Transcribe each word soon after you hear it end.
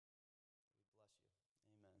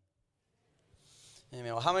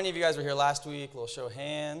Amen. Well, how many of you guys were here last week? A little show of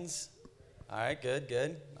hands. All right,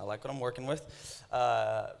 good. I like what I'm working with.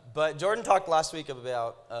 But Jordan talked last week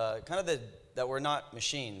about that we're not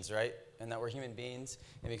machines, right? And that we're human beings.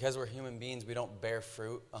 And because we're human beings, we don't bear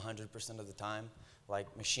fruit 100% of the time.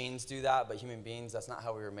 Like machines do that, but human beings, that's not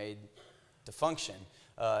how we were made to function.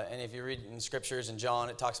 And if you read in scriptures in John,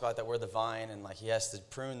 it talks about that we're the vine, and like he has to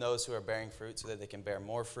prune those who are bearing fruit so that they can bear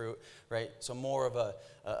more fruit, right? So more of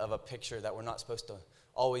a picture that we're not supposed to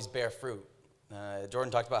always bear fruit.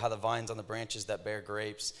 Jordan talked about how the vines on the branches that bear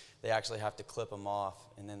grapes, they actually have to clip them off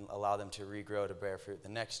and then allow them to regrow to bear fruit the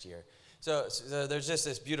next year. So there's just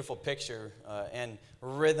this beautiful picture and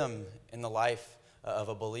rhythm in the life of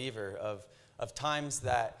a believer of times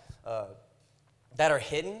that are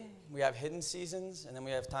hidden. We have hidden seasons, and then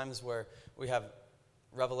we have times where we have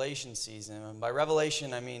revelation season. And by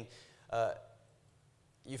revelation, I mean,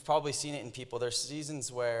 you've probably seen it in people. There's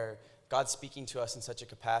seasons where God's speaking to us in such a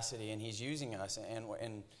capacity, and he's using us,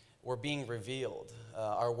 and we're being revealed.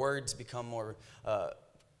 Our words come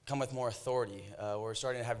with more authority. We're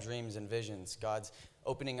starting to have dreams and visions. God's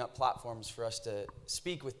opening up platforms for us to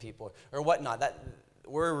speak with people or whatnot.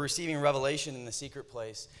 We're receiving revelation in the secret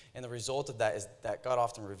place, and the result of that is that God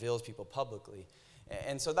often reveals people publicly.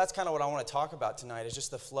 And so that's kind of what I want to talk about tonight, is just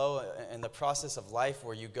the flow and the process of life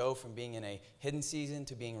where you go from being in a hidden season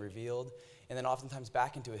to being revealed, and then oftentimes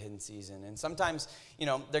back into a hidden season. And sometimes,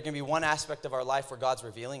 there can be one aspect of our life where God's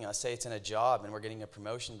revealing us. Say it's in a job and we're getting a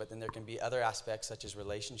promotion, but then there can be other aspects such as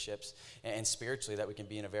relationships and spiritually that we can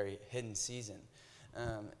be in a very hidden season.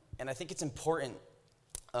 And I think it's important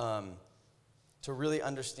to really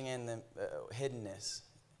understand the hiddenness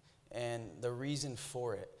and the reason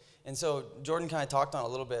for it. And so Jordan kind of talked on it a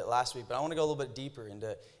little bit last week, but I want to go a little bit deeper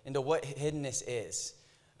into what hiddenness is.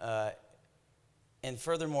 And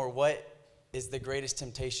furthermore, what is the greatest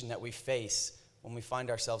temptation that we face when we find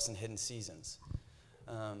ourselves in hidden seasons.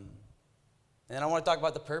 And then I want to talk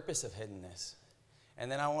about the purpose of hiddenness.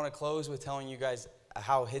 And then I want to close with telling you guys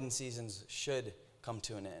how hidden seasons should come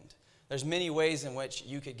to an end. There's many ways in which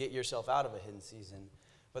you could get yourself out of a hidden season,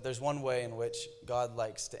 but there's one way in which God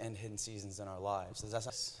likes to end hidden seasons in our lives. Does that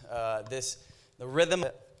sound? The rhythm.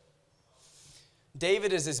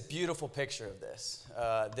 David is this beautiful picture of this.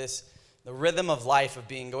 The rhythm of life of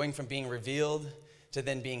going from being revealed to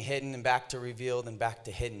then being hidden and back to revealed and back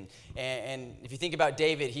to hidden. And if you think about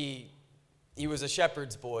David, he was a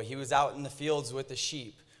shepherd's boy. He was out in the fields with the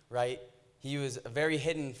sheep, right? He was very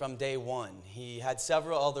hidden from day one. He had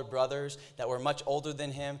several older brothers that were much older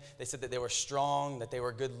than him. They said that they were strong, that they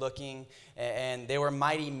were good looking, and they were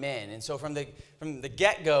mighty men. And so from the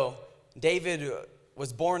get-go, David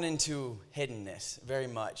was born into hiddenness very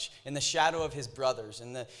much, in the shadow of his brothers,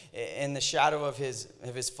 in the shadow of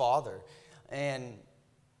his father.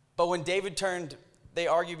 But when David turned, they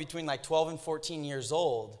argue between like 12 and 14 years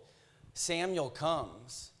old, Samuel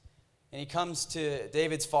comes. And he comes to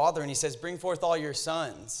David's father and he says, "Bring forth all your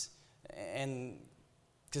sons," and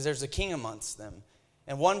because there's a king amongst them.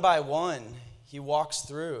 And one by one, he walks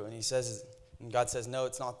through and he says, and God says, "No,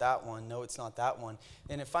 it's not that one. No, it's not that one."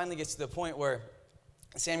 And it finally gets to the point where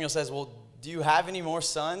Samuel says, "Well, do you have any more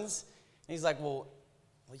sons?" And he's like, well,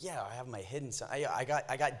 yeah, I have my hidden son. I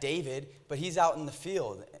got David, but he's out in the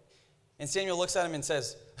field. And Samuel looks at him and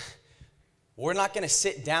says, "We're not going to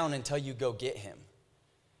sit down until you go get him."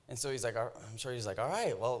 And so he's like, I'm sure he's like, "All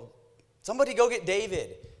right, well, somebody go get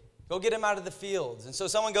David. Go get him out of the fields." And so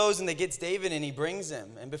someone goes and they gets David and he brings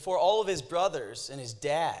him. And before all of his brothers and his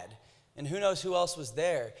dad, and who knows who else was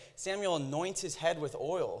there, Samuel anoints his head with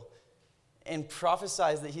oil and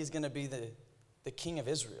prophesies that he's going to be the king of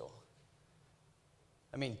Israel.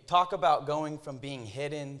 I mean, talk about going from being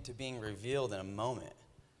hidden to being revealed in a moment.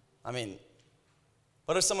 I mean,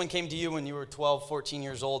 what if someone came to you when you were 12, 14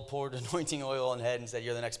 years old, poured anointing oil on head and said,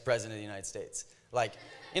 "You're the next president of the United States"? Like,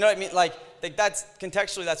 you know what I mean? Like that's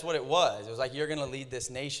contextually, that's what it was. It was like, you're going to lead this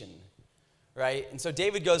nation, right? And so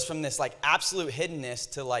David goes from this like absolute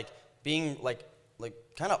hiddenness to like being like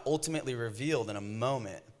kind of ultimately revealed in a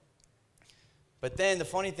moment. But then the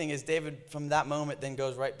funny thing is, David from that moment then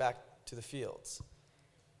goes right back to the fields.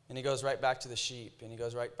 And he goes right back to the sheep, and he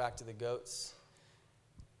goes right back to the goats.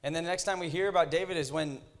 And then the next time we hear about David is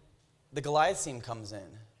when the Goliath scene comes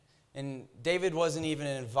in. And David wasn't even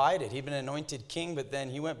invited. He'd been anointed king, but then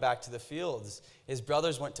he went back to the fields. His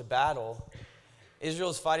brothers went to battle.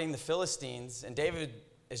 Israel's fighting the Philistines, and David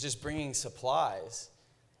is just bringing supplies.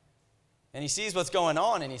 And he sees what's going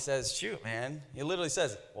on, and he says, "Shoot, man." He literally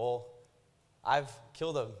says, "Well, I've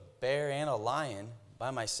killed a bear and a lion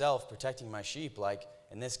by myself protecting my sheep,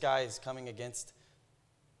 and this guy is coming against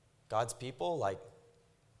God's people,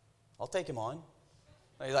 I'll take him on."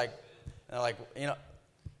 He's like,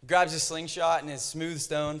 grabs his slingshot and his smooth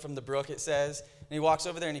stone from the brook, it says, and he walks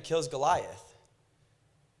over there and he kills Goliath.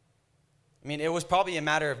 I mean, it was probably a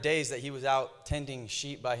matter of days that he was out tending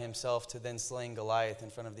sheep by himself to then slaying Goliath in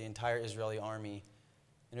front of the entire Israeli army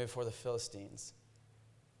and before the Philistines.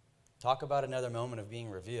 Talk about another moment of being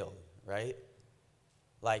revealed, right?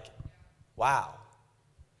 Like, wow.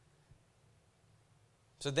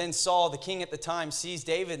 So then Saul, the king at the time, sees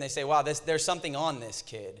David and they say, wow, there's something on this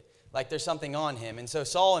kid. Like, there's something on him. And so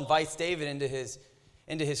Saul invites David into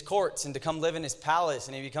his courts and to come live in his palace,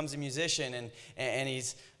 and he becomes a musician, and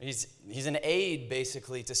he's an aide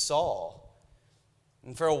basically to Saul.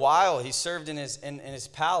 And for a while he served in his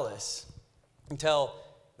palace until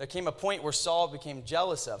there came a point where Saul became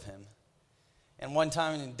jealous of him. And one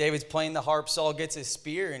time David's playing the harp, Saul gets his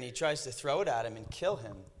spear and he tries to throw it at him and kill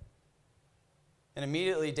him. And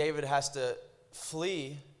immediately David has to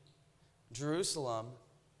flee Jerusalem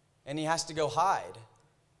and he has to go hide.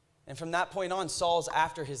 And from that point on, Saul's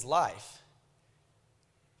after his life.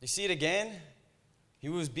 You see it again? He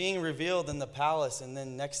was being revealed in the palace, and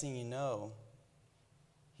then next thing you know,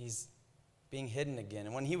 he's being hidden again.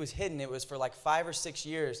 And when he was hidden, it was for like 5 or 6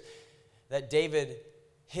 years that David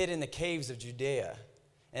hid in the caves of Judea.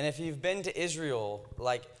 And if you've been to Israel,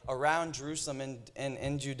 like around Jerusalem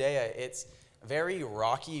and Judea, it's very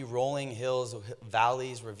rocky, rolling hills,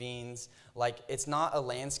 valleys, ravines. Like, it's not a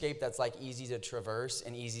landscape that's like easy to traverse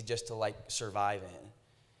and easy just to like survive in.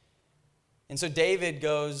 And so David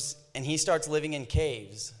goes and he starts living in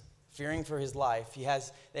caves, fearing for his life.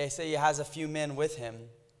 They say he has a few men with him.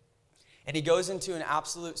 And he goes into an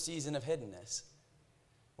absolute season of hiddenness,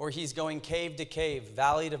 where he's going cave to cave,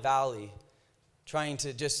 valley to valley, trying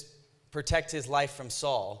to just protect his life from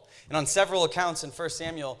Saul. And on several accounts in 1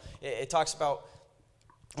 Samuel, it talks about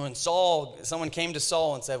when someone came to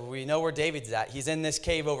Saul and said, well, we know where David's at. He's in this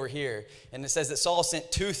cave over here. And it says that Saul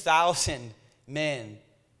sent 2,000 men.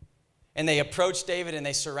 And they approached David and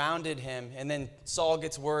they surrounded him. And then Saul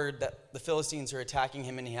gets word that the Philistines are attacking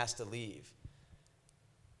him and he has to leave.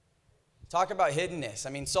 Talk about hiddenness. I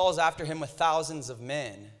mean, Saul's after him with thousands of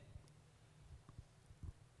men.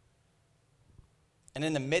 And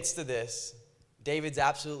in the midst of this, David's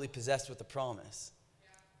absolutely possessed with the promise.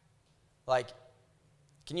 Like,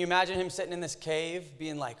 can you imagine him sitting in this cave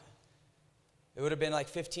being like, it would have been like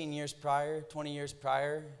 15 years prior, 20 years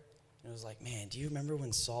prior. And it was like, man, do you remember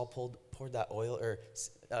when Saul poured that oil, or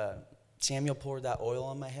Samuel poured that oil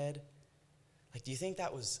on my head? Like, do you think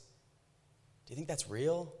that's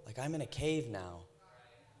real? Like, I'm in a cave now.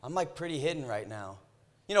 I'm like pretty hidden right now.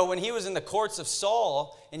 You know, when he was in the courts of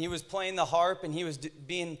Saul and he was playing the harp and he was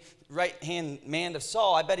being right-hand man of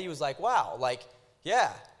Saul, I bet he was like, wow, like,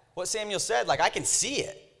 yeah, what Samuel said, like, I can see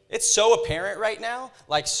it. It's so apparent right now.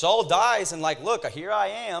 Like, Saul dies and like, look, here I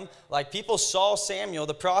am. Like, people saw Samuel,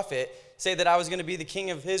 the prophet, say that I was going to be the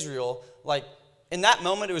king of Israel. Like, in that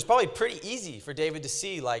moment, it was probably pretty easy for David to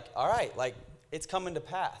see, like, all right, like, it's coming to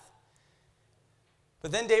pass.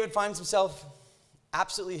 But then David finds himself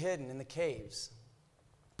absolutely hidden in the caves,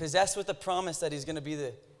 possessed with the promise that he's going to be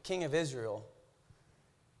the king of Israel,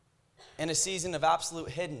 in a season of absolute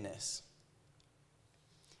hiddenness.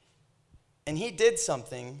 And he did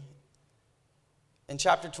something in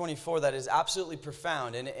chapter 24 that is absolutely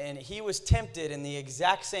profound. And he was tempted in the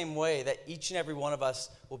exact same way that each and every one of us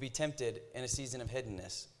will be tempted in a season of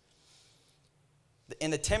hiddenness.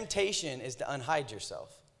 And the temptation is to unhide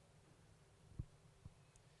yourself.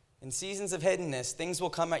 In seasons of hiddenness, things will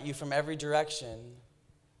come at you from every direction.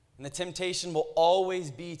 And the temptation will always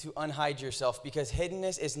be to unhide yourself, because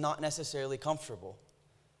hiddenness is not necessarily comfortable.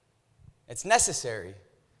 It's necessary,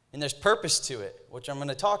 and there's purpose to it, which I'm going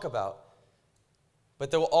to talk about.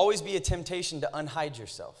 But there will always be a temptation to unhide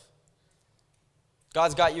yourself.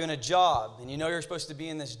 God's got you in a job, and you know you're supposed to be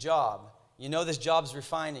in this job. You know this job's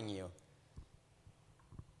refining you.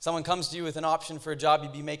 Someone comes to you with an option for a job,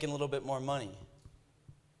 you'd be making a little bit more money.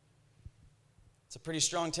 It's a pretty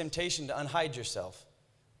strong temptation to unhide yourself.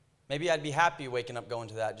 Maybe I'd be happy waking up going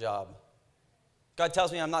to that job. God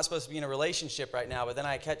tells me I'm not supposed to be in a relationship right now, but then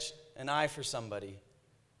I catch an eye for somebody.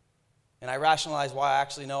 And I rationalize why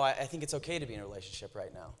I think it's okay to be in a relationship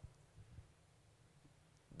right now.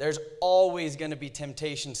 There's always going to be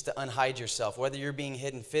temptations to unhide yourself, whether you're being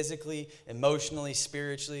hidden physically, emotionally,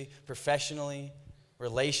 spiritually, professionally,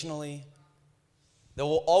 relationally. There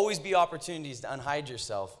will always be opportunities to unhide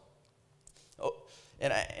yourself. Oh,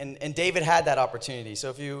 and David had that opportunity. So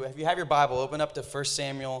if you have your Bible, open up to 1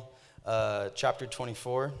 Samuel chapter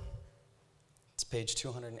 24. It's page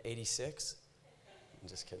 286. I'm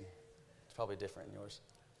just kidding. It's probably different in yours.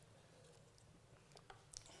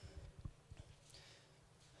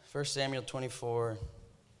 1 Samuel 24,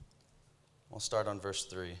 we'll start on verse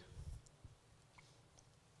 3.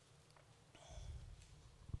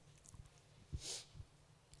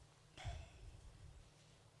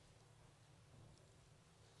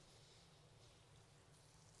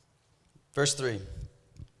 Verse 3.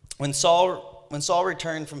 When Saul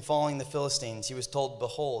returned from following the Philistines, he was told,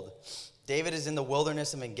 "Behold, David is in the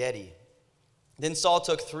wilderness of En-gedi." Then Saul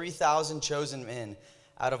took 3,000 chosen men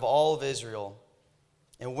out of all of Israel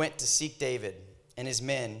and went to seek David and his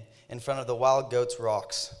men in front of the wild goats'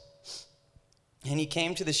 rocks. And he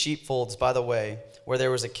came to the sheepfolds by the way, where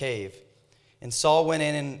there was a cave. And Saul went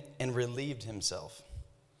in and relieved himself.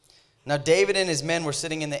 Now David and his men were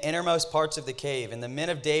sitting in the innermost parts of the cave, and the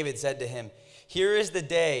men of David said to him, "Here is the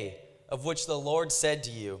day of which the Lord said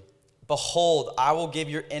to you, Behold, I will give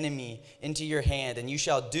your enemy into your hand, and you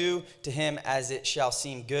shall do to him as it shall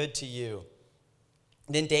seem good to you."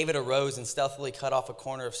 Then David arose and stealthily cut off a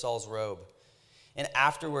corner of Saul's robe. And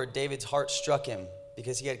afterward David's heart struck him,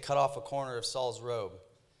 because he had cut off a corner of Saul's robe.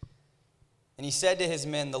 And he said to his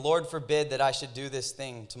men, "The Lord forbid that I should do this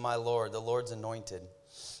thing to my Lord, the Lord's anointed,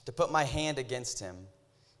 to put my hand against him,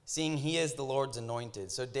 seeing he is the Lord's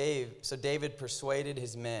anointed." So David persuaded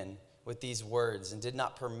his men with these words and did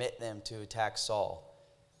not permit them to attack Saul.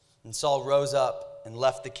 And Saul rose up and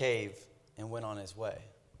left the cave and went on his way.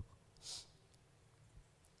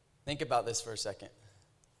 Think about this for a second.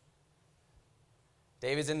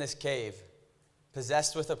 David's in this cave,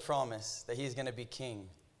 possessed with a promise that he's going to be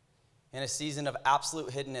king. In a season of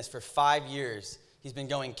absolute hiddenness for 5 years, he's been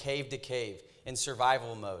going cave to cave in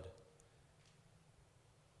survival mode.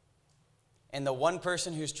 And the one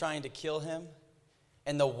person who's trying to kill him,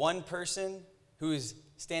 and the one person who is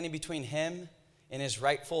standing between him and his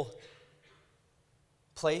rightful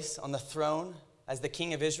place on the throne as the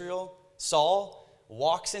king of Israel, Saul,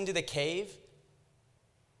 walks into the cave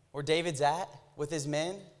where David's at with his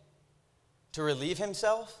men to relieve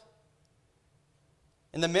himself.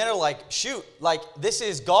 And the men are like, "Shoot, like this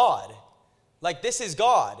is God. Like this is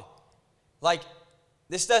God. Like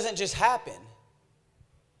this doesn't just happen."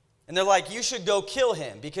 And they're like, "You should go kill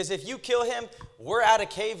him, because if you kill him, we're out of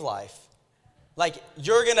cave life. Like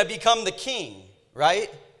you're going to become the king, right?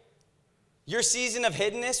 Your season of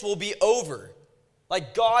hiddenness will be over.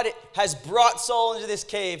 Like God has brought Saul into this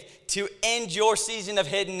cave to end your season of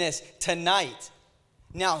hiddenness tonight.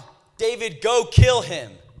 Now, David, go kill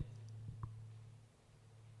him."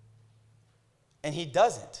 And he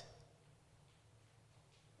doesn't.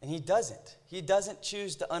 And he doesn't. He doesn't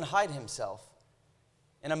choose to unhide himself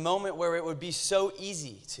in a moment where it would be so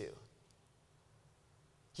easy to.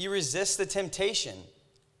 He resists the temptation.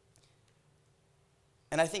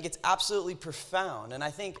 And I think it's absolutely profound. And I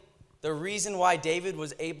think the reason why David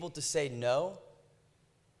was able to say no,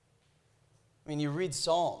 I mean, you read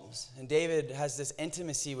Psalms, and David has this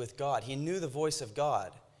intimacy with God. He knew the voice of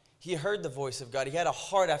God. He heard the voice of God. He had a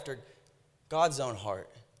heart after God's own heart.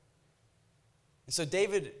 And so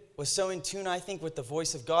David was so in tune, I think, with the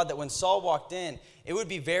voice of God that when Saul walked in, it would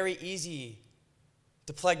be very easy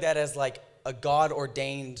to plug that as like a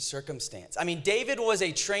God-ordained circumstance. I mean, David was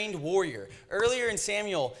a trained warrior. Earlier in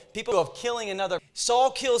Samuel, people of killing another. Saul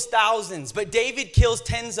kills thousands, but David kills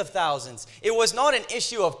tens of thousands. It was not an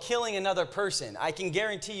issue of killing another person. I can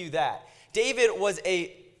guarantee you that. David was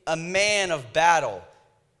a man of battle.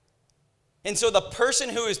 And so the person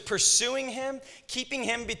who is pursuing him, keeping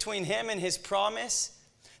him between him and his promise,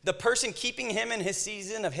 the person keeping him in his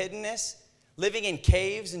season of hiddenness, living in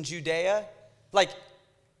caves in Judea, like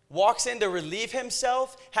walks in to relieve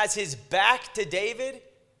himself, has his back to David,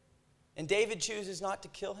 and David chooses not to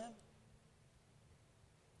kill him.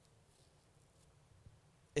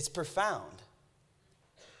 It's profound.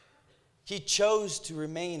 He chose to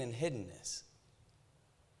remain in hiddenness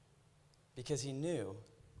because he knew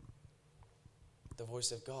the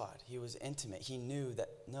voice of God. He was intimate. He knew that,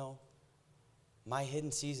 no, my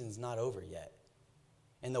hidden season's not over yet.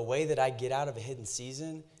 And the way that I get out of a hidden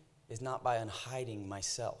season is not by unhiding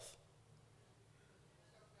myself.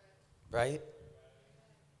 Right?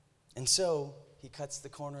 And so he cuts the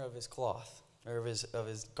corner of his cloth, or of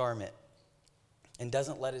his garment, and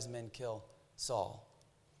doesn't let his men kill Saul.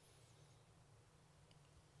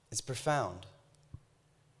 It's profound.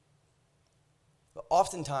 But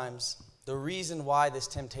oftentimes, the reason why this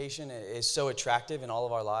temptation is so attractive in all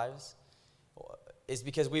of our lives is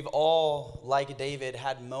because we've all, like David,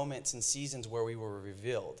 had moments and seasons where we were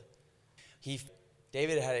revealed.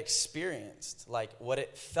 David had experienced like what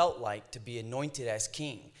it felt like to be anointed as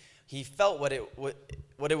king. He felt what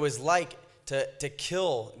it was like to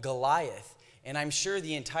kill Goliath. And I'm sure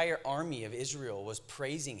the entire army of Israel was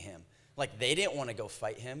praising him. Like, they didn't want to go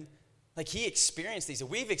fight him. Like, he experienced these.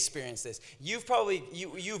 We've experienced this.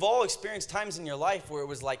 You've all experienced times in your life where it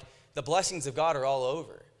was like the blessings of God are all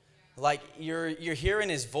over. Like, you're hearing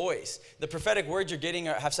his voice. The prophetic words you're getting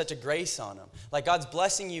have such a grace on them. Like, God's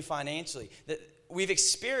blessing you financially. We've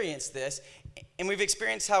experienced this, and we've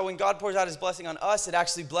experienced how when God pours out his blessing on us, it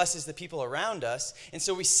actually blesses the people around us. And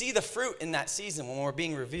so we see the fruit in that season when we're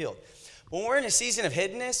being revealed. When we're in a season of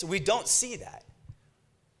hiddenness, we don't see that.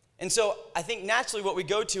 And so I think naturally what we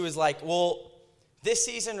go to is like, well, this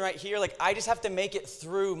season right here, like, I just have to make it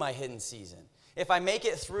through my hidden season. If I make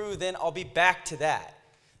it through, then I'll be back to that.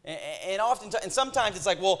 And sometimes it's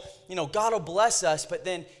like, well, God will bless us, but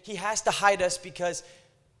then he has to hide us because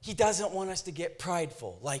he doesn't want us to get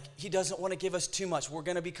prideful. Like, he doesn't want to give us too much. We're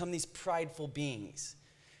going to become these prideful beings.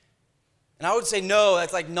 And I would say, no,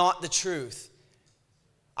 that's like not the truth.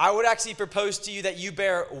 I would actually propose to you that you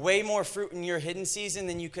bear way more fruit in your hidden season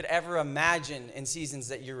than you could ever imagine in seasons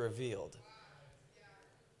that you're revealed.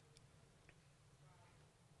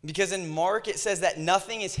 Because in Mark, it says that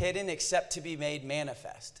nothing is hidden except to be made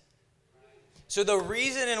manifest. So the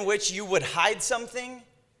reason in which you would hide something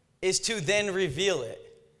is to then reveal it.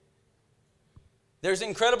 There's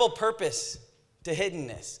incredible purpose to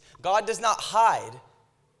hiddenness. God does not hide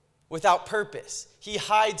without purpose. He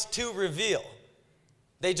hides to reveal.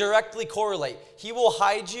 They directly correlate. He will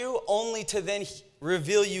hide you only to then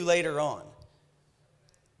reveal you later on.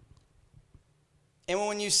 And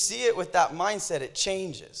when you see it with that mindset, it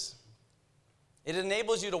changes. It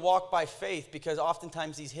enables you to walk by faith because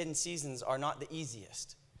oftentimes these hidden seasons are not the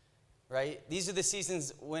easiest, right? These are the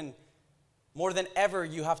seasons when more than ever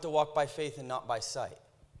you have to walk by faith and not by sight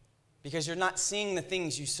because you're not seeing the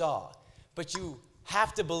things you saw. But you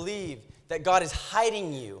have to believe that God is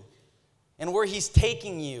hiding you, and where he's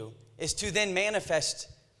taking you is to then manifest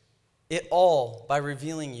it all by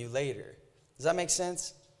revealing you later. Does that make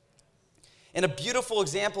sense? And a beautiful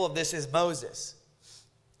example of this is Moses.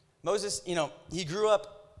 Moses, he grew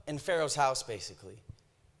up in Pharaoh's house, basically.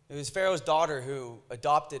 It was Pharaoh's daughter who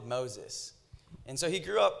adopted Moses. And so he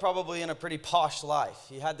grew up probably in a pretty posh life.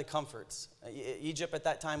 He had the comforts. Egypt at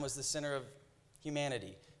that time was the center of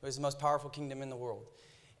humanity. It was the most powerful kingdom in the world.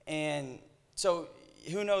 And so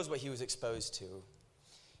who knows what he was exposed to.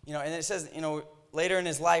 And it says, later in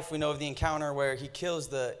his life, we know of the encounter where he kills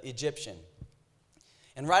the Egyptian.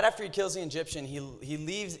 And right after he kills the Egyptian, he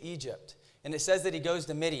leaves Egypt. And it says that he goes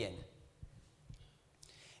to Midian.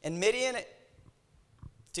 And Midian,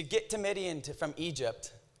 to get to Midian from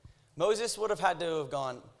Egypt, Moses would have had to have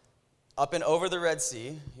gone up and over the Red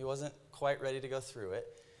Sea. He wasn't quite ready to go through it.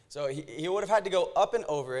 So he would have had to go up and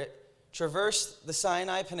over it, traverse the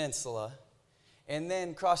Sinai Peninsula, and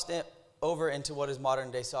then crossed it over into what is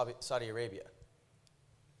modern-day Saudi Arabia.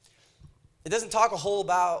 It doesn't talk a whole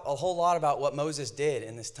lot about what Moses did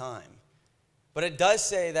in this time. But it does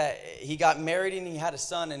say that he got married and he had a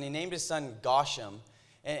son, and he named his son Goshem.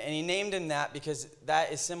 And he named him that because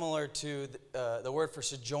that is similar to the word for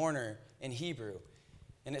sojourner in Hebrew.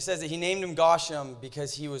 And it says that he named him Goshem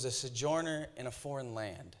because he was a sojourner in a foreign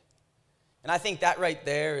land. And I think that right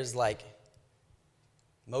there is like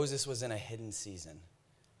Moses was in a hidden season.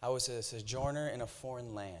 I was a sojourner in a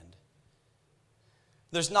foreign land.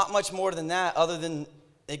 There's not much more than that other than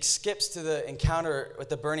it skips to the encounter with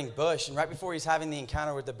the burning bush. And right before he's having the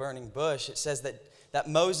encounter with the burning bush, it says that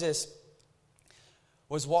Moses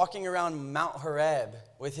was walking around Mount Horeb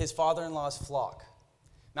with his father-in-law's flock.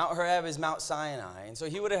 Mount Horeb is Mount Sinai. And so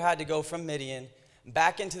he would have had to go from Midian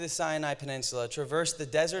back into the Sinai Peninsula, traverse the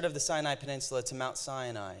desert of the Sinai Peninsula to Mount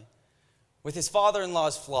Sinai with his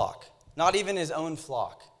father-in-law's flock, not even his own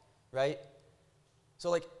flock, right? So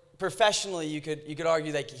like professionally, you could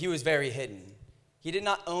argue that he was very hidden. He did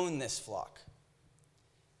not own this flock.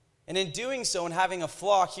 And in doing so, and having a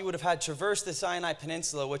flock, he would have had traversed the Sinai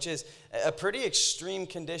Peninsula, which is a pretty extreme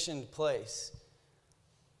conditioned place.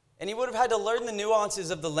 And he would have had to learn the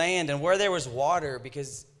nuances of the land and where there was water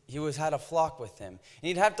because he had a flock with him. And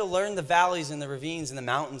he'd have to learn the valleys and the ravines and the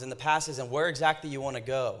mountains and the passes and where exactly you want to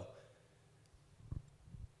go.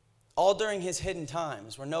 All during his hidden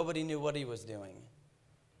times where nobody knew what he was doing.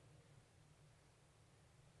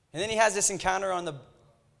 And then he has this encounter on the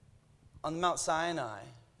Mount Sinai,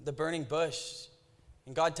 the burning bush.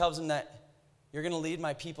 And God tells him that you're going to lead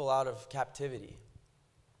my people out of captivity.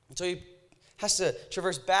 And so he has to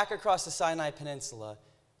traverse back across the Sinai Peninsula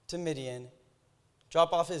to Midian,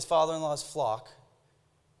 drop off his father-in-law's flock,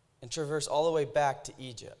 and traverse all the way back to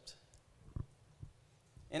Egypt.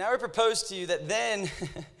 And I would propose to you that then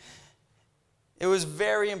it was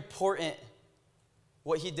very important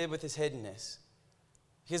what he did with his hiddenness.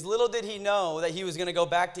 Because little did he know that he was going to go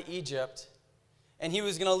back to Egypt and he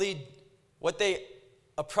was going to lead what they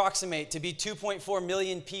approximate to be 2.4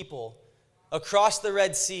 million people across the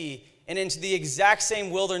Red Sea and into the exact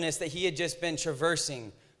same wilderness that he had just been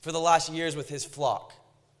traversing for the last years with his flock.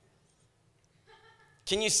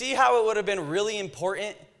 Can you see how it would have been really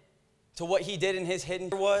important to what he did in his hidden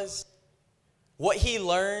was? What he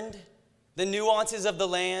learned, the nuances of the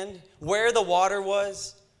land, where the water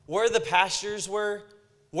was, where the pastures were,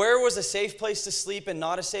 where was a safe place to sleep and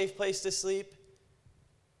not a safe place to sleep.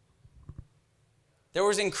 There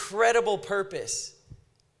was incredible purpose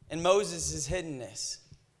in Moses' hiddenness.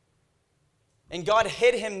 And God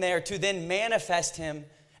hid him there to then manifest him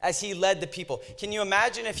as he led the people. Can you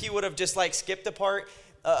imagine if he would have just like skipped a part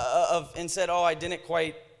and said, oh, I didn't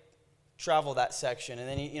quite travel that section. And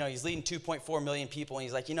then he's leading 2.4 million people and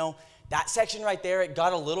he's like, that section right there, it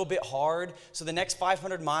got a little bit hard. So the next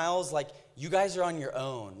 500 miles, like, you guys are on your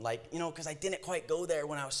own. Like, because I didn't quite go there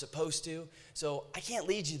when I was supposed to. So I can't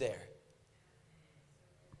lead you there.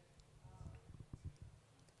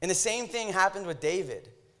 And the same thing happened with David.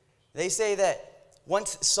 They say that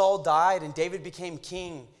once Saul died and David became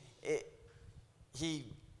king, he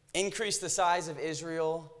increased the size of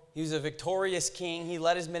Israel. He was a victorious king. He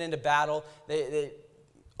led his men into battle they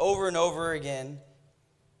over and over again.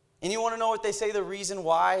 And you want to know what they say the reason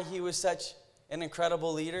why he was such an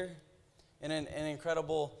incredible leader and an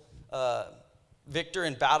incredible victor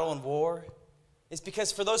in battle and war? It's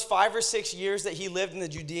because for those 5 or 6 years that he lived in the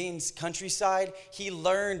Judean countryside, he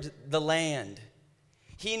learned the land.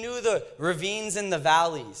 He knew the ravines and the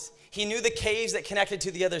valleys. He knew the caves that connected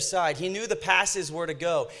to the other side. He knew the passes where to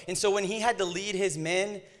go. And so when he had to lead his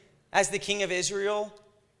men as the king of Israel,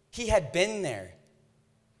 he had been there.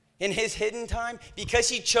 In his hidden time, because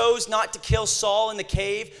he chose not to kill Saul in the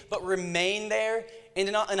cave, but remain there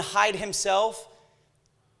and hide himself,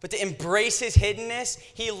 but to embrace his hiddenness,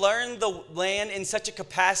 he learned the land in such a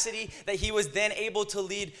capacity that he was then able to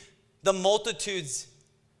lead the multitudes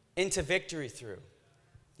into victory through.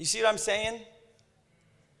 You see what I'm saying?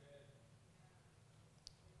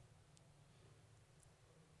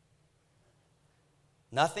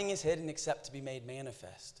 Nothing is hidden except to be made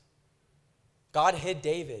manifest. God hid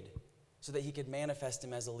David so that he could manifest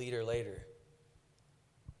him as a leader later.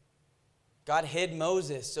 God hid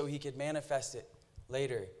Moses so he could manifest it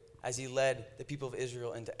later as he led the people of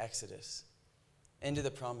Israel into Exodus, into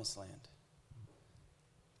the promised land.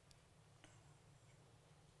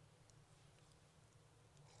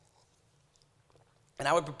 And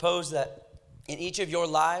I would propose that in each of your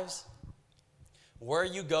lives, where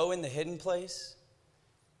you go in the hidden place,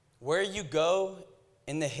 where you go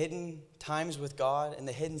in the hidden times with God, in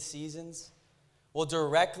the hidden seasons, will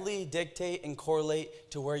directly dictate and correlate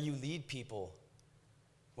to where you lead people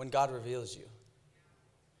when God reveals you.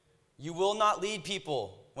 You will not lead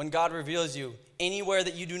people when God reveals you anywhere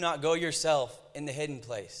that you do not go yourself in the hidden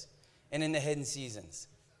place and in the hidden seasons.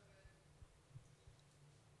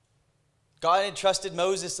 God had trusted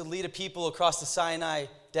Moses to lead a people across the Sinai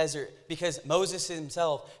desert because Moses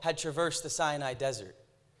himself had traversed the Sinai desert.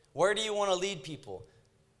 Where do you want to lead people?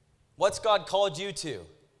 What's God called you to?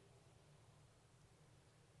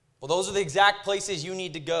 Well, those are the exact places you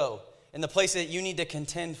need to go and the places that you need to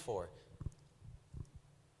contend for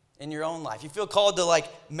in your own life. You feel called to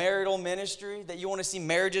marital ministry, that you want to see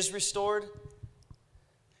marriages restored?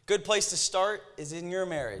 Good place to start is in your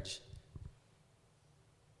marriage.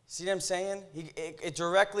 See what I'm saying? It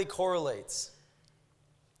directly correlates.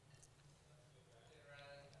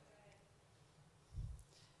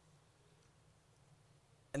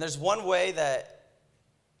 And there's one way that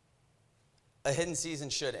a hidden season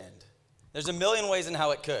should end. There's a million ways in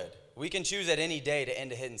how it could. We can choose at any day to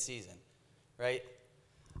end a hidden season, right?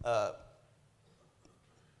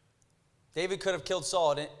 David could have killed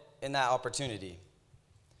Saul in that opportunity.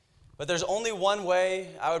 But there's only one way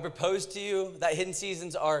I would propose to you that hidden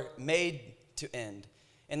seasons are made to end.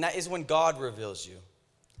 And that is when God reveals you.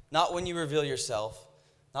 Not when you reveal yourself.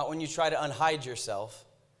 Not when you try to unhide yourself.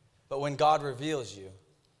 But when God reveals you.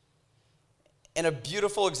 And a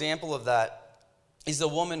beautiful example of that is the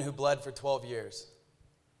woman who bled for 12 years.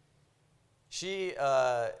 She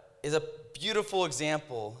is a beautiful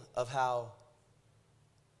example of how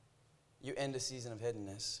you end a season of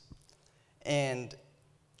hiddenness. And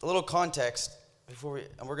a little context before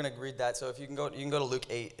we're going to read that. So if you can go to Luke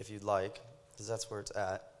 8 if you'd like, because that's where it's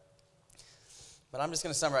at. But I'm just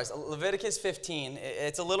going to summarize. Leviticus 15,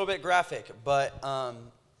 it's a little bit graphic, but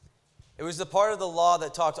it was the part of the law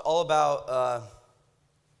that talked all about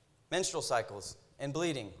menstrual cycles and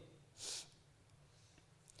bleeding.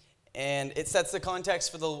 And it sets the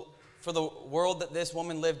context for the world that this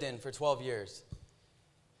woman lived in for 12 years.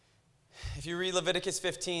 If you read Leviticus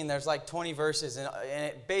 15, there's like 20 verses, and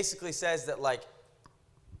it basically says that like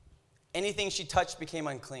anything she touched became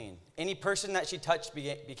unclean. Any person that she touched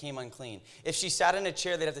became unclean. If she sat in a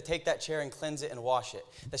chair, they'd have to take that chair and cleanse it and wash it.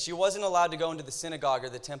 That she wasn't allowed to go into the synagogue or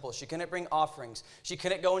the temple. She couldn't bring offerings. She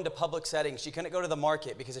couldn't go into public settings. She couldn't go to the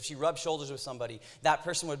market, because if she rubbed shoulders with somebody, that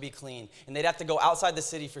person would be clean. And they'd have to go outside the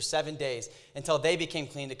city for 7 days until they became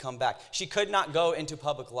clean to come back. She could not go into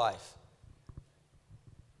public life.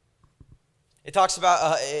 It talks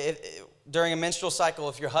about during a menstrual cycle,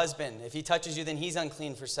 if your husband, if he touches you, then he's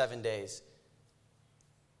unclean for 7 days.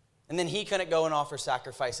 And then he couldn't go and offer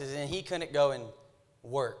sacrifices, and he couldn't go and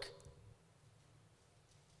work.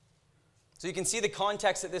 So you can see the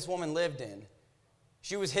context that this woman lived in.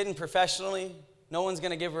 She was hidden professionally. No one's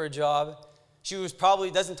going to give her a job. She was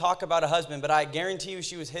probably, doesn't talk about a husband, but I guarantee you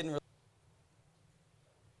she was hidden.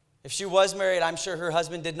 If she was married, I'm sure her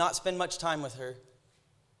husband did not spend much time with her.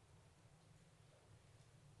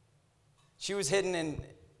 She was hidden in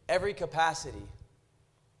every capacity.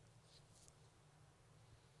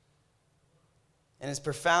 And it's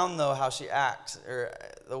profound, though, how she acts, or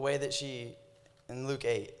the way that she, in Luke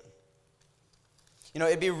 8. You know,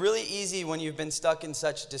 it'd be really easy when you've been stuck in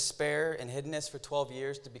such despair and hiddenness for 12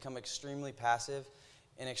 years to become extremely passive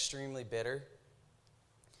and extremely bitter.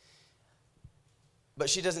 But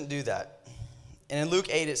she doesn't do that. And in Luke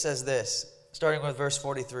 8, it says this, starting with verse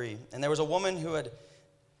 43. And there was a woman who had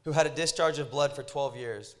a discharge of blood for 12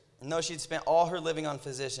 years. And though she'd spent all her living on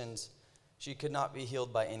physicians, she could not be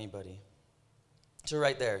healed by anybody. So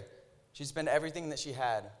right there, she'd spent everything that she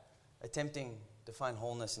had attempting to find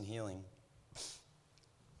wholeness and healing.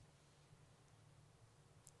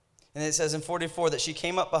 And it says in 44 that she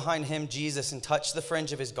came up behind him, Jesus, and touched the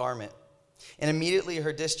fringe of his garment. And immediately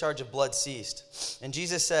her discharge of blood ceased. And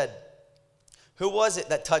Jesus said, "Who was it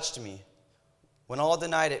that touched me?" When all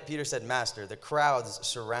denied it, Peter said, "Master, the crowds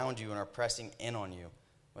surround you and are pressing in on you,"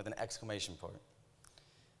 with an exclamation point.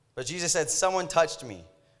 But Jesus said, "Someone touched me,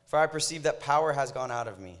 for I perceive that power has gone out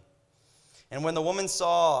of me." And when the woman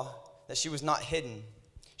saw that she was not hidden,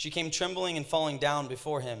 she came trembling and falling down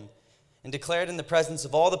before him, and declared in the presence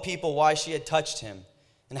of all the people why she had touched him,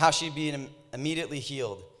 and how she'd been immediately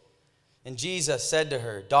healed. And Jesus said to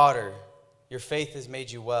her, "Daughter, your faith has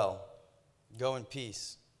made you well. Go in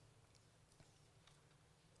peace."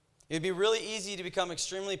 It would be really easy to become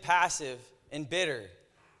extremely passive and bitter.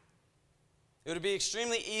 It would be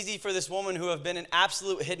extremely easy for this woman who have been in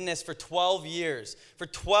absolute hiddenness for 12 years,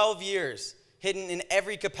 hidden in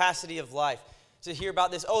every capacity of life, to hear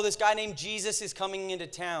about this. Oh, this guy named Jesus is coming into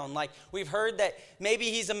town. Like, we've heard that maybe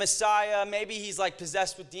he's a Messiah, maybe he's like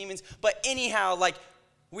possessed with demons. But anyhow, like,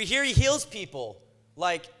 we hear he heals people.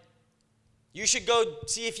 Like, you should go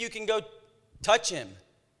see if you can go touch him.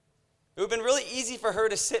 It would have been really easy for her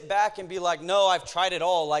to sit back and be like, "No, I've tried it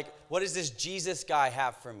all. Like, what does this Jesus guy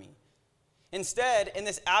have for me?" Instead, in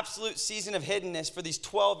this absolute season of hiddenness for these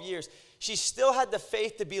 12 years, she still had the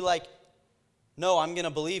faith to be like, "No, I'm going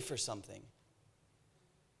to believe for something."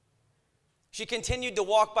 She continued to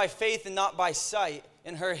walk by faith and not by sight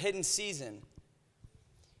in her hidden season.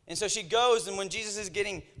 And so she goes, and when Jesus is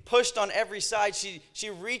getting pushed on every side, she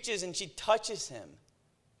reaches and she touches him.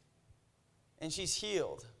 And she's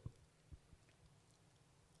healed.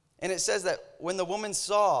 And it says that when the woman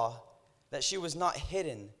saw that she was not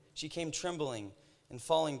hidden, she came trembling and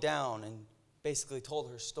falling down and basically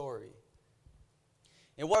told her story.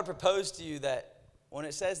 And what I propose to you, that when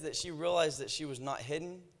it says that she realized that she was not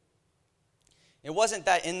hidden, it wasn't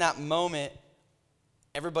that in that moment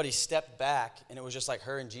everybody stepped back and it was just like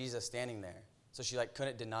her and Jesus standing there. So she like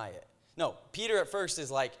couldn't deny it. No, Peter at first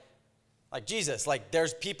is like Jesus, like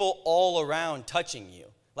there's people all around touching you.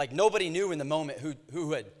 Like nobody knew in the moment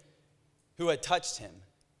who had touched him.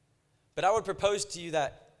 But I would propose to you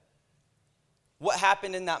that what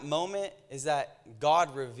happened in that moment is that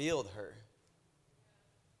God revealed her.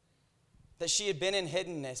 That she had been in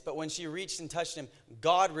hiddenness, but when she reached and touched him,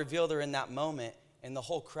 God revealed her in that moment, and the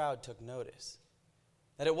whole crowd took notice.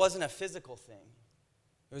 That it wasn't a physical thing.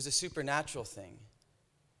 It was a supernatural thing.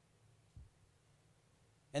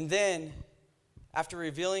 And then, after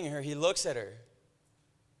revealing her, he looks at her.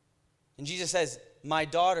 And Jesus says, "My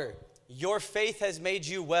daughter, your faith has made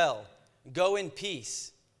you well. Go in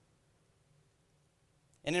peace."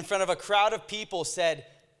 And in front of a crowd of people said,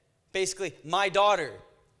 basically, "My daughter,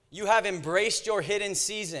 you have embraced your hidden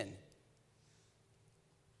season.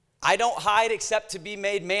 I don't hide except to be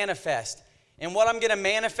made manifest. And what I'm going to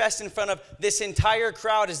manifest in front of this entire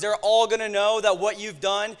crowd is they're all going to know that what you've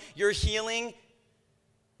done, your healing,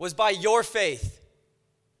 was by your faith.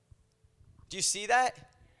 Do you see that?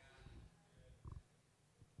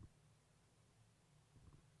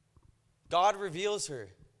 God reveals her.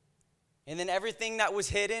 And then everything that was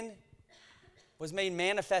hidden was made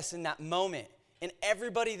manifest in that moment. And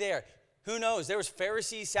everybody there, who knows? There was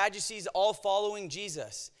Pharisees, Sadducees, all following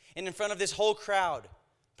Jesus. And in front of this whole crowd,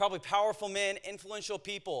 probably powerful men, influential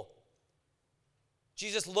people,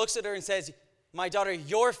 Jesus looks at her and says, "My daughter,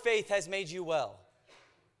 your faith has made you well.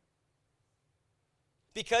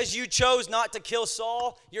 Because you chose not to kill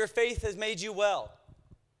Saul, your faith has made you well."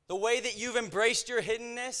 The way that you've embraced your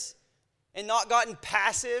hiddenness and not gotten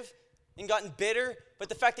passive and gotten bitter, but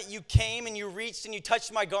the fact that you came and you reached and you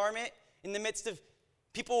touched my garment in the midst of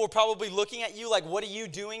people were probably looking at you like, "What are you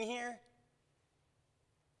doing here?"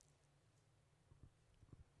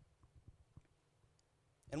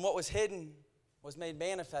 And what was hidden was made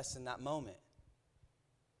manifest in that moment.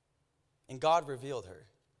 And God revealed her.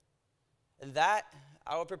 And that,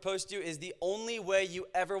 I would propose to you, is the only way you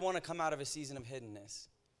ever want to come out of a season of hiddenness,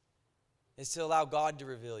 is to allow God to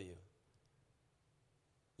reveal you.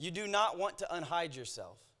 You do not want to unhide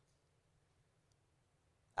yourself.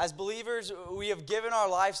 As believers, we have given our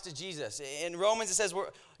lives to Jesus. In Romans, it says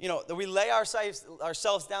that we lay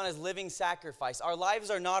ourselves down as living sacrifice. Our lives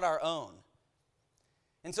are not our own.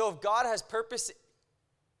 And so if God has purpose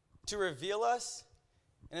to reveal us,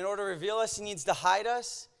 and in order to reveal us, he needs to hide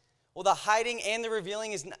us, well, the hiding and the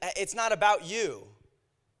revealing, it's not about you.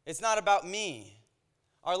 It's not about me.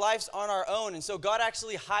 Our lives aren't our own. And so God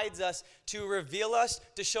actually hides us to reveal us,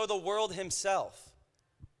 to show the world himself.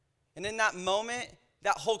 And in that moment,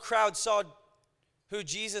 that whole crowd saw who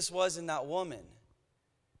Jesus was in that woman.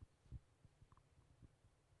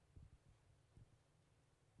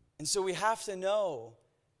 And so we have to know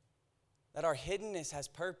that our hiddenness has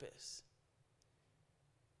purpose.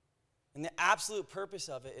 And the absolute purpose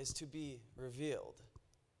of it is to be revealed.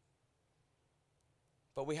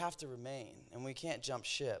 But we have to remain, and we can't jump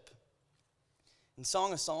ship. And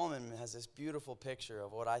Song of Solomon has this beautiful picture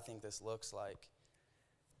of what I think this looks like.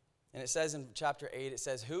 And it says in chapter 8, it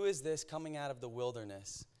says, "Who is this coming out of the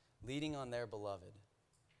wilderness, leading on their beloved?"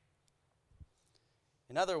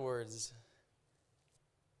 In other words,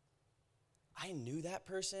 I knew that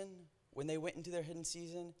person when they went into their hidden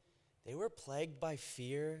season. They were plagued by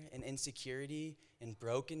fear and insecurity and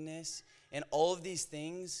brokenness and all of these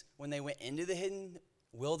things when they went into the hidden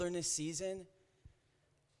wilderness season.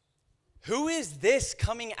 Who is this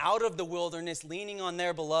coming out of the wilderness leaning on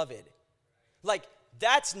their beloved? Like,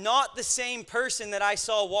 that's not the same person that I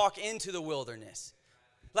saw walk into the wilderness.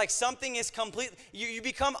 Like, something is complete. You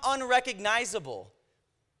become unrecognizable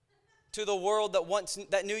to the world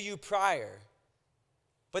that knew you prior.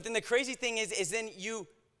 But then the crazy thing is then you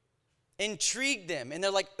intrigue them, and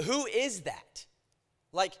they're like, "Who is that?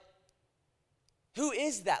 Like, who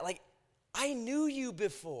is that? Like, I knew you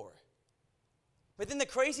before." But then the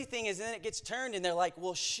crazy thing is then it gets turned, and they're like,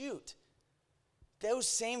 "Well, shoot. Those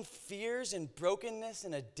same fears and brokenness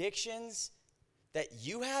and addictions that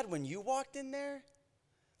you had when you walked in there,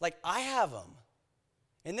 like, I have them."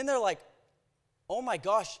 And then they're like, "Oh my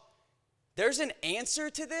gosh, there's an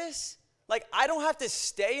answer to this? Like, I don't have to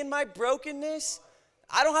stay in my brokenness.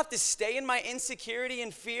 I don't have to stay in my insecurity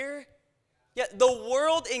and fear." Yet the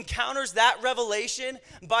world encounters that revelation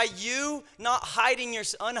by you not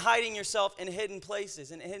unhiding yourself in hidden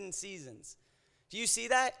places and hidden seasons. Do you see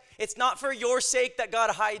that? It's not for your sake that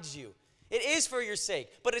God hides you. It is for your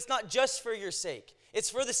sake, but it's not just for your sake. It's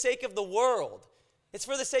for the sake of the world. It's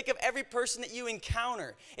for the sake of every person that you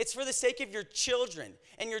encounter. It's for the sake of your children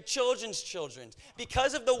and your children's children.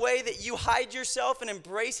 Because of the way that you hide yourself and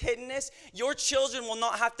embrace hiddenness, your children will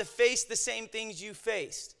not have to face the same things you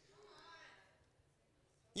faced.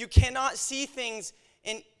 You cannot see things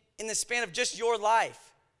in the span of just your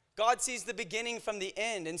life. God sees the beginning from the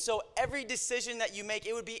end. And so every decision that you make,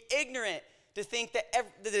 it would be ignorant to think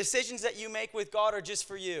that the decisions that you make with God are just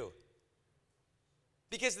for you.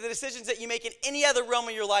 Because the decisions that you make in any other realm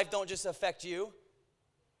of your life don't just affect you.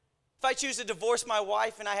 If I choose to divorce my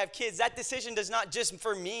wife and I have kids, that decision does not just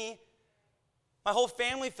for me. My whole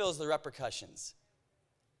family feels the repercussions.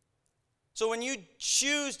 So when you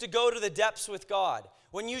choose to go to the depths with God,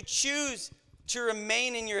 when you choose to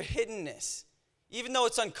remain in your hiddenness, even though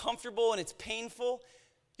it's uncomfortable and it's painful,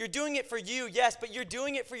 you're doing it for you, yes, but you're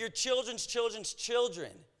doing it for your children's children's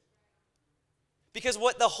children. Because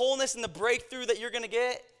what the wholeness and the breakthrough that you're going to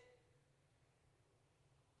get,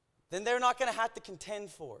 then they're not going to have to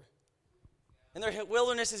contend for. And their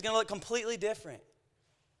wilderness is going to look completely different.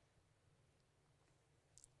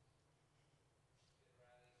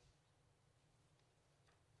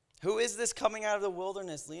 Who is this coming out of the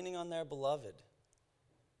wilderness leaning on their beloved?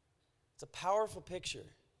 It's a powerful picture.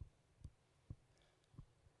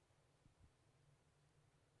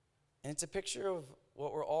 And it's a picture of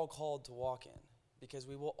what we're all called to walk in, because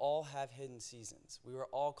we will all have hidden seasons. We were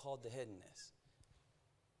all called to hiddenness.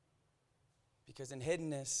 Because in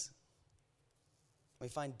hiddenness, we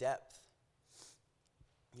find depth.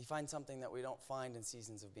 We find something that we don't find in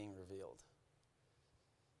seasons of being revealed.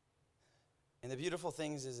 And the beautiful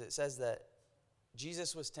thing is it says that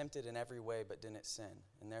Jesus was tempted in every way but didn't sin.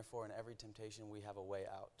 And therefore, in every temptation, we have a way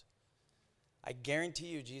out. I guarantee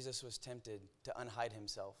you Jesus was tempted to unhide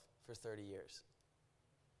himself for 30 years.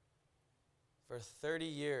 For 30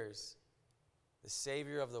 years, the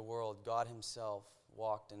Savior of the world, God himself,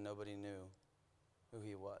 walked and nobody knew who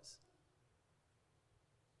he was.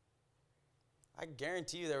 I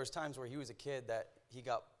guarantee you there was times where he was a kid that he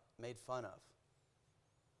got made fun of.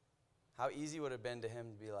 How easy would it have been to him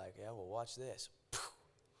to be like, yeah, well, watch this.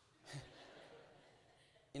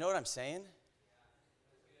 You know what I'm saying? It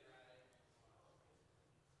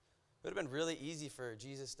would have been really easy for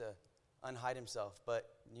Jesus to unhide himself. But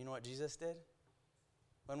you know what Jesus did?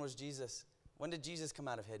 When did Jesus come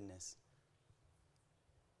out of hiddenness?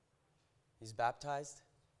 He's baptized.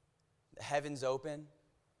 The heavens open.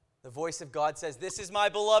 The voice of God says, "This is my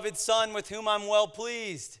beloved Son with whom I'm well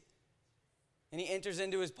pleased." And he enters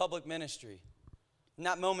into his public ministry. In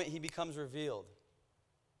that moment, he becomes revealed.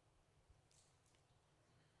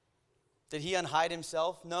 Did he unhide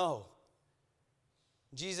himself? No.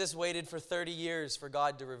 Jesus waited for 30 years for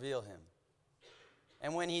God to reveal him.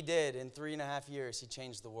 And when he did, in 3.5 years, he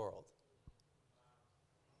changed the world.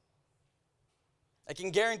 I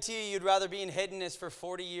can guarantee you you'd rather be in hiddenness for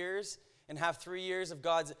 40 years and have 3 years of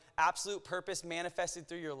God's absolute purpose manifested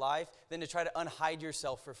through your life than to try to unhide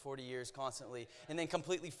yourself for 40 years constantly and then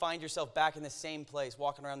completely find yourself back in the same place,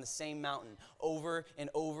 walking around the same mountain over and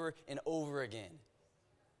over and over again.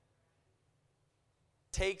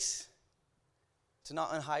 Takes to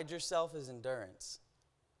not unhide yourself is endurance.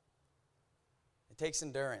 It takes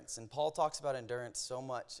endurance. And Paul talks about endurance so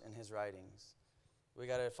much in his writings. We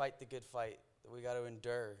got to fight the good fight. We got to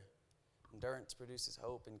endure. Endurance produces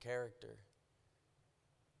hope and character.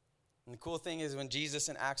 And the cool thing is when Jesus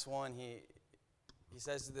in Acts 1, he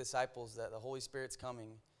says to the disciples that the Holy Spirit's coming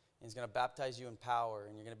and he's going to baptize you in power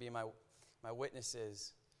and you're going to be my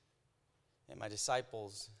witnesses and my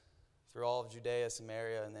disciples through all of Judea,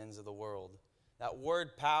 Samaria, and the ends of the world. That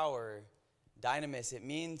word power, dynamis,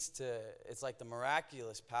 it's like the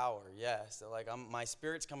miraculous power, yes. So like my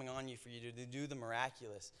Spirit's coming on you for you to do the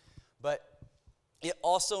miraculous. But it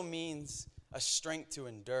also means a strength to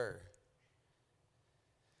endure.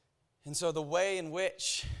 And so the way in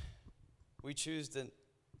which we choose to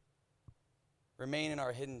remain in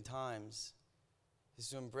our hidden times is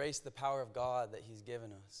to embrace the power of God that he's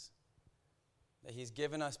given us. That he's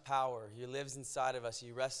given us power. He lives inside of us.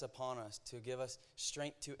 He rests upon us to give us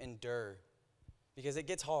strength to endure. Because it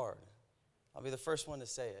gets hard. I'll be the first one to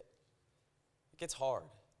say it. It gets hard.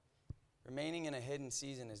 Remaining in a hidden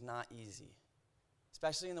season is not easy.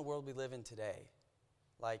 Especially in the world we live in today.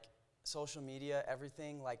 Like social media,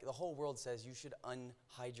 everything. Like the whole world says you should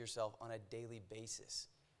unhide yourself on a daily basis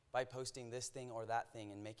by posting this thing or that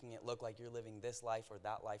thing and making it look like you're living this life or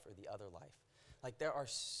that life or the other life. Like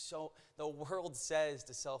the world says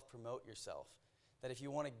to self-promote yourself. That if you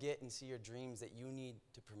want to get and see your dreams, that you need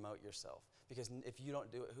to promote yourself. Because if you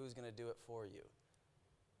don't do it, who's going to do it for you?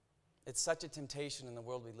 It's such a temptation in the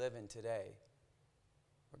world we live in today.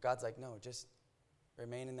 Where God's like, no, just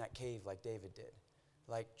remain in that cave like David did.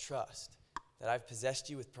 Like, trust that I've possessed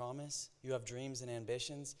you with promise. You have dreams and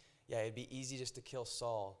ambitions. Yeah, it'd be easy just to kill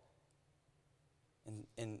Saul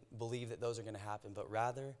and believe that those are going to happen. But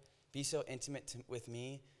rather, be so intimate with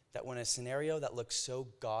me that when a scenario that looks so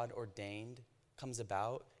God-ordained comes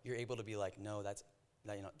about, you're able to be like, no, that's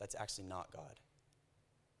actually not God.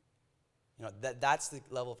 That's the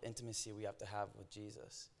level of intimacy we have to have with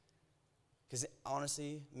Jesus. Because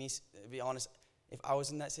honestly, to be honest, if I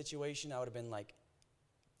was in that situation, I would have been like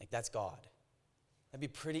that's God. It'd be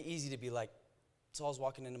pretty easy to be like, Saul's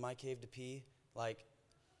walking into my cave to pee. Like,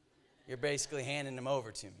 you're basically handing him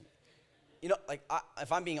over to me.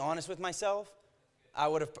 If I'm being honest with myself,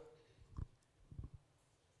 I'd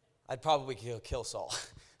probably kill Saul.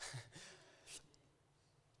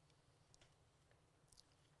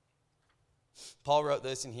 Paul wrote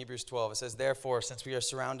this in Hebrews 12. It says, "Therefore, since we are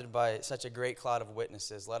surrounded by such a great cloud of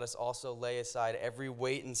witnesses, let us also lay aside every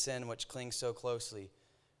weight and sin which clings so closely,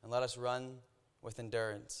 and let us run with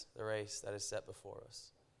endurance the race that is set before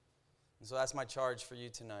us." And so that's my charge for you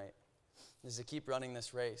tonight, is to keep running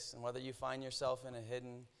this race. And whether you find yourself in a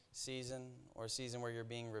hidden season or a season where you're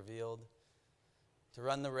being revealed, to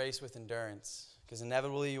run the race with endurance, because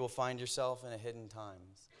inevitably you will find yourself in a hidden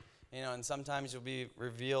times. And sometimes you'll be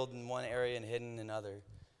revealed in one area and hidden in another.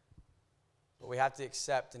 But we have to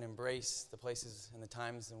accept and embrace the places and the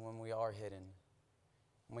times when we are hidden.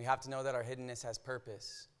 And we have to know that our hiddenness has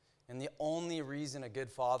purpose. And the only reason a good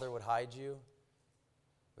father would hide you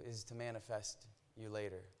is to manifest you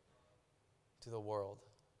later to the world,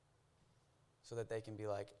 so that they can be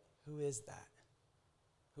like, who is that?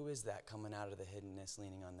 Who is that coming out of the hiddenness,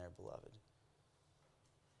 leaning on their beloved?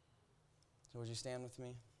 So would you stand with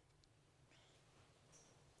me?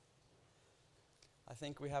 I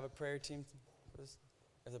think we have a prayer team.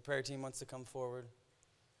 If the prayer team wants to come forward.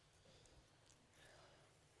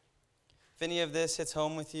 If any of this hits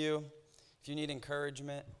home with you, if you need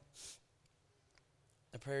encouragement,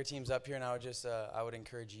 the prayer team's up here, and I would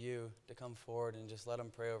encourage you to come forward and just let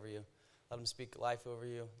them pray over you. Let them speak life over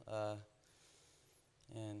you. Let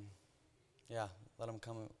them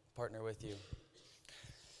come and partner with you.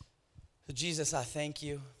 So Jesus, I thank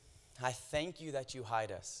you. I thank you that you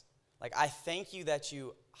hide us. I thank you that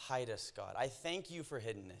you hide us, God. I thank you for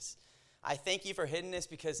hiddenness. I thank you for hiddenness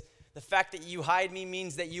because the fact that you hide me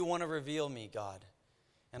means that you want to reveal me, God.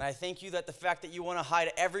 And I thank you that the fact that you want to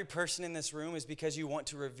hide every person in this room is because you want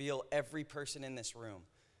to reveal every person in this room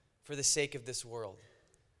for the sake of this world.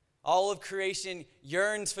 All of creation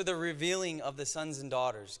yearns for the revealing of the sons and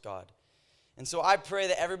daughters, God. And so I pray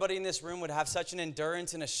that everybody in this room would have such an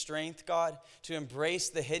endurance and a strength, God, to embrace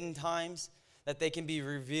the hidden times, that they can be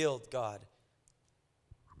revealed, God,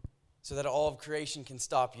 so that all of creation can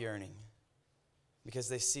stop yearning because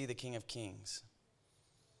they see the King of Kings.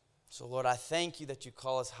 So, Lord, I thank you that you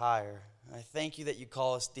call us higher. I thank you that you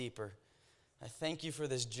call us deeper. I thank you for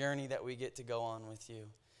this journey that we get to go on with you.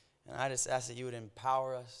 And I just ask that you would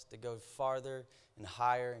empower us to go farther and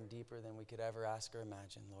higher and deeper than we could ever ask or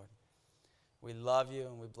imagine, Lord. We love you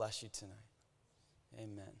and we bless you tonight.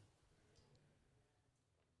 Amen.